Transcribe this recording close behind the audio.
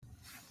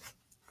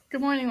Good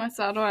morning, West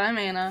Ottawa. I'm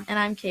Anna. And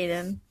I'm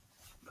Kayden.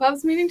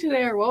 Clubs meeting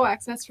today are WO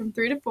Access from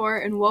 3 to 4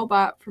 and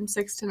Wobn from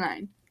 6 to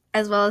 9.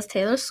 As well as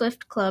Taylor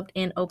Swift Club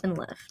and Open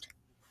Lift.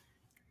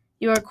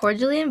 You are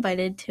cordially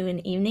invited to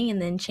an evening in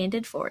the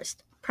Enchanted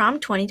Forest, Prom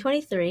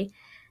 2023,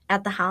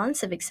 at the Holland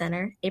Civic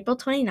Center, April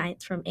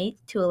 29th from 8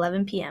 to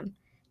 11 p.m.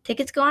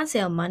 Tickets go on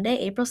sale Monday,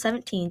 April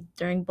 17th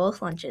during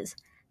both lunches.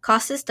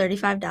 Cost is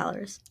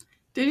 $35.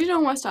 Did you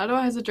know West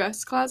Ottawa has a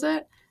dress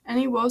closet?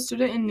 Any WO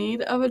student in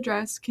need of a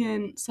dress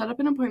can set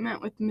up an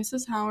appointment with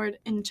Mrs. Howard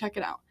and check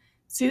it out.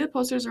 See the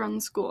posters around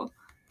the school.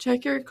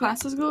 Check your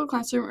class's Google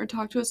Classroom or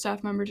talk to a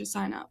staff member to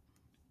sign up.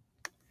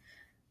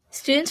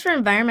 Students for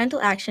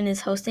Environmental Action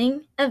is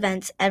hosting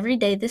events every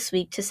day this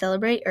week to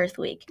celebrate Earth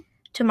Week.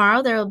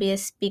 Tomorrow there will be a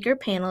speaker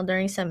panel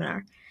during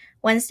seminar.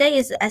 Wednesday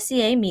is the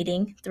SEA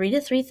meeting, 3 to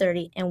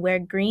 3:30, and wear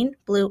green,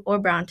 blue, or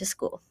brown to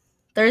school.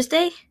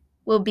 Thursday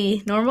will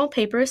be normal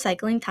paper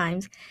recycling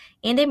times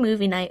and a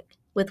movie night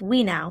with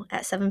We Now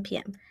at 7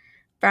 p.m.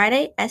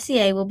 Friday,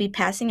 SEA will be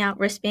passing out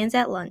wristbands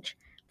at lunch.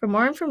 For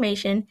more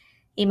information,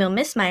 email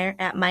Miss Meyer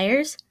at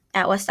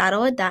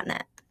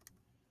myers@westottawa.net.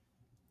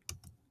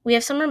 We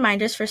have some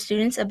reminders for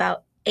students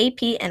about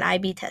AP and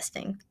IB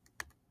testing.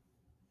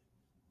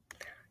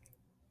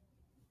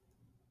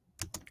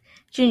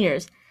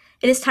 Juniors,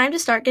 it is time to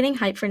start getting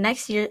hyped for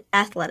next year's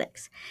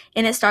athletics,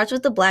 and it starts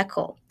with the black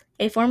hole.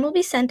 A form will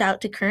be sent out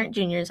to current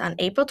juniors on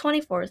April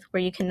 24th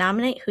where you can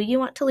nominate who you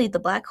want to lead the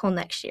black hole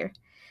next year.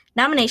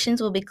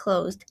 Nominations will be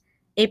closed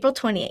April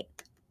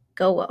 28th.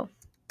 Go WO!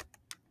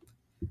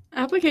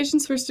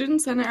 Applications for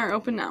Student Senate are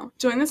open now.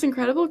 Join this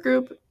incredible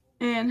group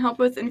and help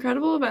with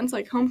incredible events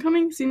like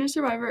Homecoming, Senior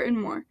Survivor,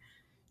 and more.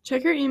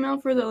 Check your email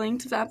for the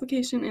link to the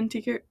application and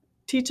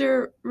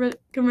teacher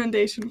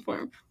recommendation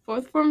form.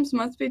 Both forms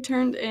must be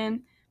turned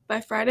in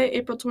by Friday,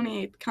 April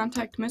 28th.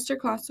 Contact Mr.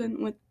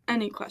 Clausen with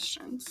any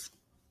questions.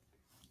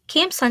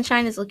 Camp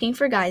Sunshine is looking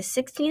for guys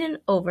 16 and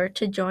over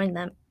to join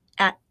them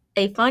at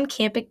a fun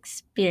camp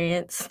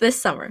experience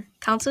this summer.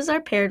 Counselors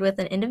are paired with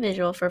an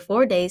individual for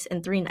 4 days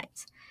and 3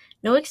 nights.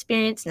 No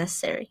experience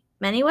necessary.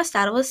 Many West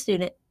Ottawa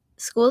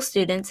school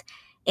students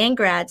and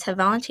grads have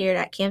volunteered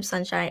at Camp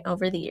Sunshine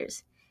over the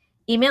years.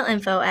 Email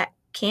info at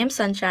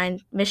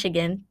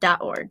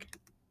campsunshinemichigan.org.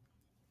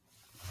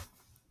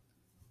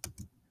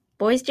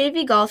 Boys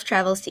JV golf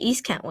travels to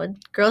East Kentwood,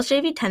 girls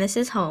JV tennis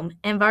is home,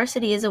 and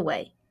varsity is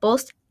away,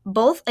 both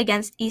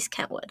against East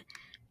Kentwood.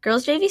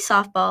 Girls JV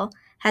softball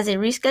has a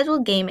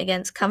rescheduled game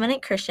against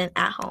Covenant Christian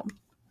at home.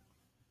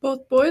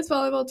 Both boys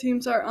volleyball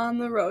teams are on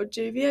the road,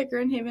 JV at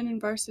Grand Haven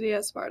and varsity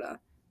at Sparta.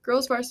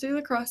 Girls varsity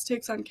lacrosse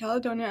takes on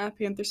Caledonia at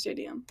Panther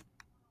Stadium.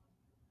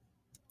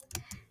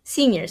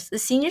 Seniors, the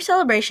senior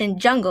celebration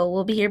Jungle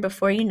will be here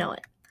before you know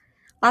it.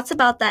 Lots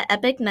about that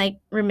epic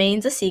night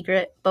remains a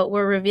secret, but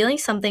we're revealing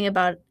something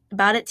about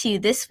it to you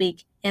this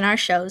week in our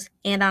shows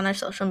and on our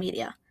social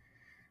media.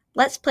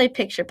 Let's play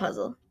Picture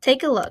Puzzle.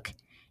 Take a look.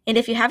 And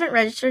if you haven't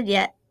registered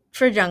yet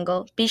for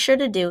Jungle, be sure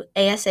to do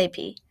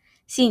ASAP.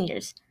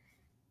 Seniors,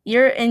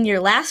 you're in your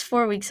last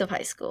 4 weeks of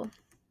high school.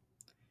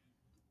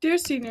 Dear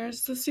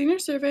seniors, the senior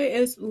survey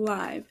is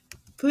live.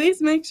 Please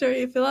make sure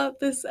you fill out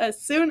this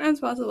as soon as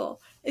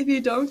possible. If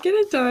you don't get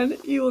it done,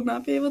 you will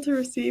not be able to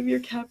receive your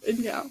cap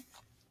and gown.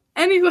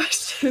 Any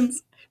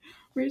questions?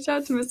 Reach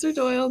out to Mr.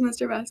 Doyle,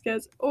 Mr.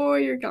 Vasquez, or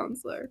your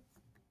counselor.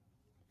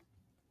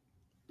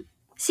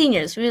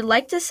 Seniors, we would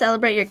like to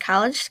celebrate your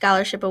college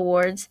scholarship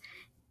awards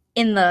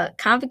in the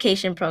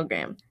Convocation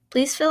program.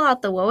 Please fill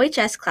out the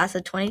WOHS Class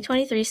of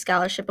 2023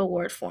 Scholarship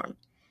Award form.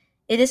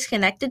 It is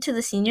connected to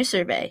the senior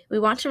survey. We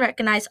want to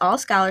recognize all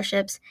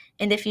scholarships,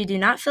 and if you do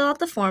not fill out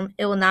the form,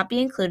 it will not be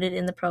included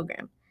in the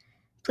program.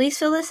 Please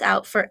fill this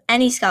out for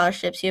any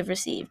scholarships you have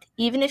received,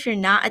 even if you're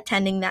not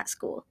attending that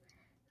school.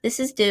 This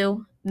is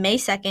due May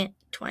 2nd,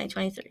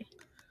 2023.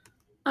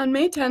 On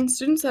May 10th,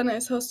 Student Senate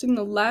is hosting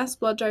the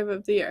last blood drive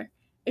of the year.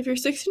 If you're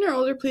 16 or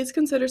older, please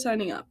consider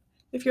signing up.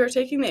 If you are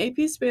taking the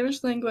AP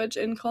Spanish Language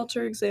and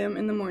Culture exam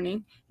in the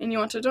morning and you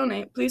want to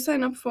donate, please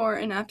sign up for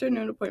an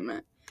afternoon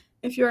appointment.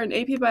 If you are an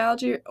AP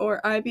Biology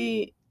or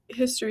IB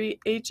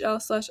History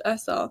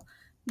HL/SL,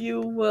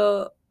 you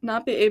will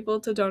not be able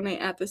to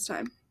donate at this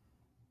time.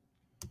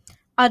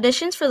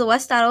 Auditions for the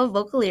West Ottawa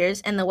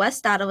Vocaliers and the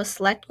West Ottawa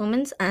Select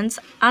Women's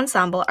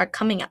Ensemble are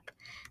coming up.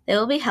 They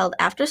will be held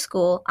after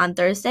school on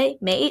Thursday,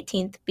 May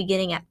 18th,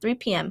 beginning at 3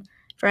 p.m.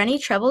 For any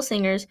treble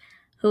singers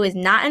who is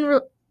not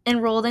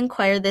enrolled in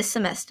choir this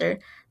semester,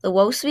 the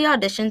WOSWE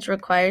auditions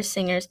require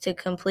singers to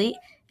complete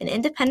an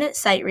independent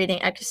sight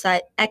reading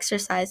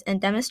exercise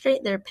and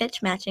demonstrate their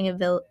pitch matching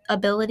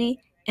ability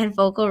and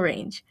vocal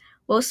range.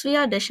 WOSWE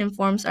audition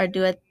forms are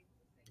due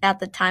at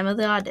the time of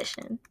the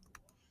audition.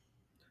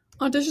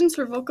 Auditions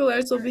for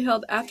Vocaliers will be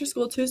held after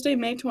school Tuesday,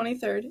 May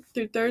 23rd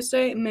through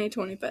Thursday, May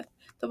 25th.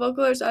 The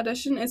Vocaliers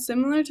audition is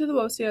similar to the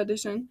WOSI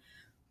audition,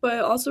 but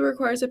it also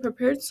requires a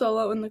prepared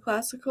solo in the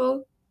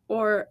classical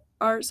or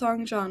art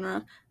song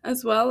genre,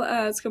 as well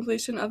as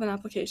completion of an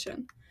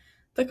application.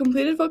 The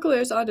completed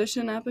Vocaliers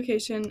audition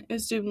application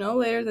is due no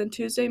later than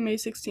Tuesday, May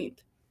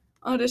 16th.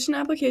 Audition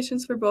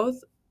applications for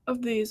both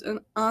of these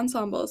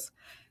ensembles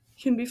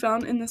can be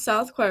found in the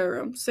South Choir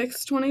Room,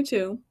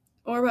 622,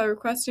 or by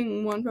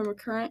requesting one from a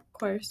current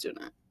choir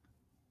student.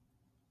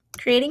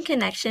 Creating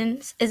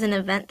Connections is an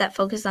event that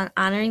focuses on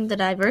honoring the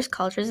diverse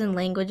cultures and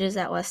languages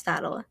at West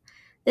Ottawa.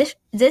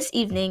 This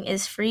evening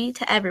is free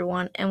to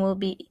everyone and will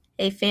be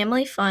a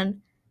family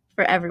fun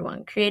for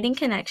everyone. Creating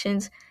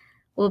Connections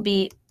will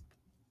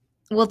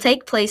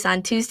take place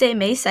on Tuesday,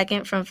 May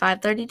 2nd from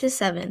 5:30 to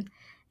 7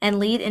 and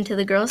lead into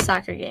the girls'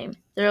 soccer game.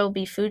 There will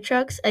be food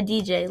trucks, a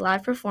DJ,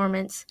 live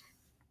performance,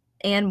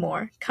 and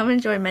more. Come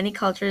enjoy many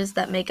cultures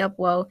that make up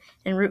WO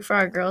and root for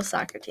our girls'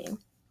 soccer team.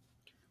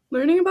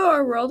 Learning about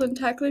our world and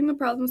tackling the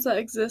problems that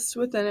exist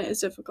within it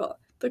is difficult.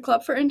 The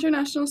Club for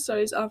International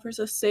Studies offers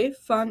a safe,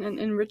 fun, and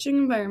enriching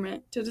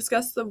environment to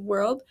discuss the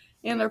world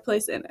and our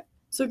place in it.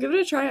 So give it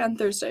a try on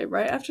Thursday,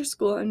 right after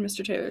school in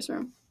Mr. Taylor's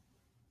room.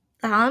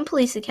 The Holland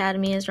Police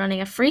Academy is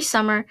running a free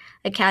summer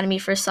academy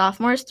for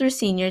sophomores through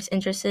seniors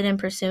interested in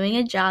pursuing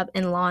a job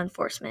in law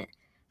enforcement.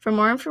 For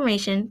more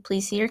information,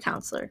 please see your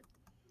counselor.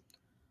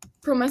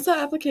 PROMESA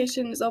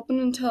application is open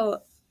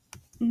until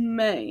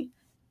May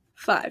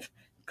 5.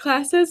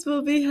 Classes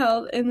will be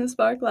held in the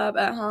Spark Lab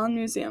at Holland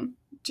Museum,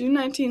 June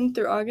 19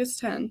 through August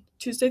 10,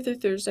 Tuesday through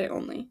Thursday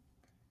only.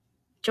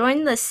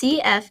 Join the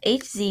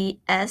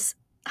CFHC's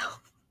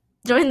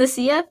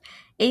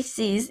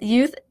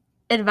Youth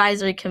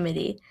Advisory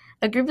Committee,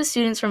 a group of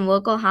students from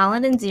local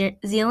Holland and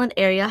Zeeland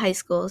area high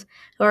schools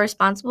who are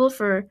responsible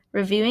for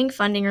reviewing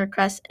funding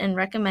requests and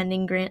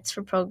recommending grants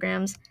for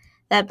programs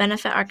that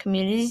benefit our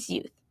community's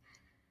youth.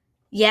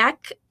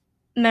 YAC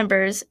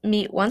members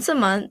meet once a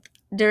month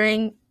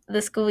during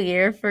the school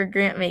year for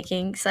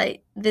grant-making,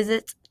 site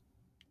visits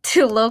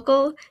to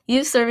local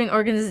youth-serving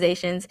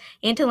organizations,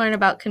 and to learn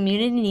about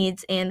community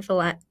needs and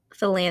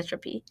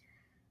philanthropy.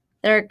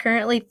 There are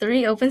currently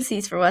 3 open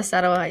seats for West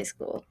Ottawa High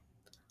School.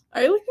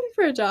 Are you looking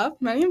for a job?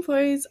 Many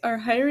employees are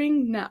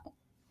hiring now.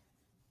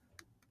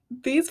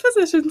 These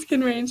positions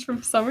can range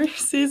from summer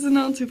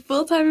seasonal to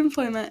full-time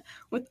employment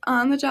with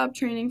on-the-job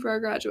training for our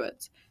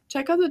graduates.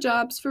 Check out the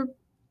Jobs for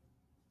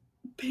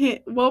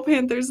Woe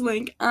Panthers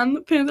link on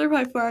the Panther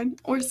Pipeline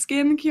or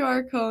scan the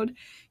QR code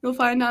you'll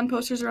find on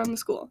posters around the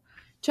school.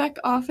 Check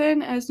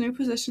often as new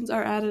positions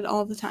are added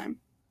all the time.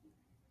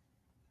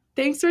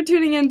 Thanks for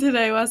tuning in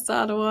today, West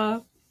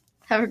Ottawa.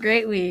 Have a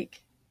great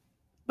week.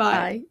 Bye.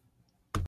 Bye.